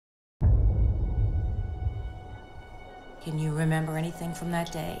Can you remember anything from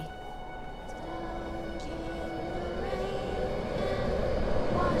that day?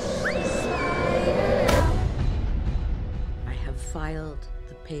 I have filed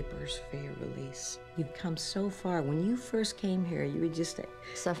the papers for your release. You've come so far. When you first came here, you were just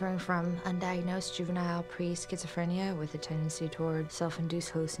suffering from undiagnosed juvenile pre-schizophrenia with a tendency toward self-induced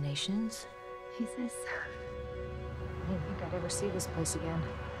hallucinations. He says, I didn't think I'd ever see this place again.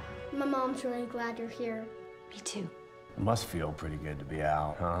 my mom's really glad you're here. Me too. It must feel pretty good to be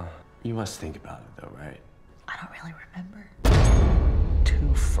out, huh? You must think about it though, right? I don't really remember.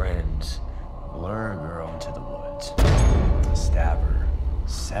 Two friends lure a girl into the woods, stab her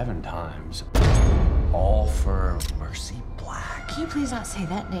 7 times, all for Mercy Black. Can you please not say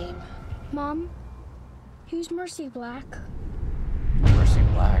that name? Mom, who's Mercy Black? Mercy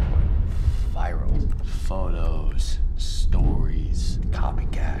Black went viral. Photos, stories,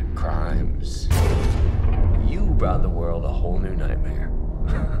 copycat crimes. You brought the world a whole new nightmare.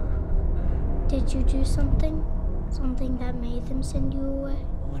 Did you do something? Something that made them send you away?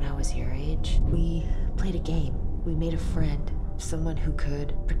 When I was your age, we played a game. We made a friend, someone who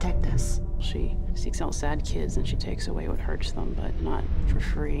could protect us. She seeks out sad kids and she takes away what hurts them, but not for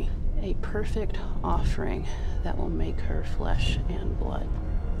free. A perfect offering that will make her flesh and blood.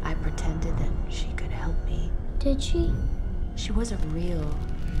 I pretended that she could help me. Did she? She wasn't real.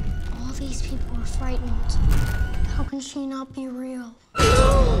 All these people are frightened. How can she not be real?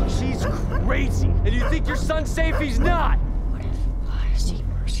 She's crazy, and you think your son's safe? He's not. What if I see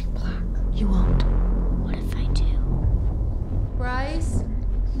Mercy Black? You won't. What if I do? Bryce?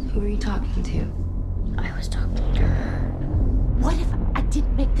 Who are you talking to? I was talking to her. What if I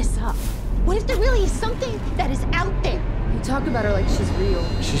didn't make this up? What if there really is something that is out there? You talk about her like she's real.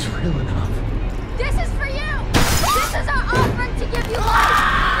 She's real enough. This is for you! This is our offering to give you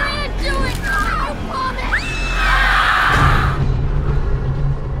life!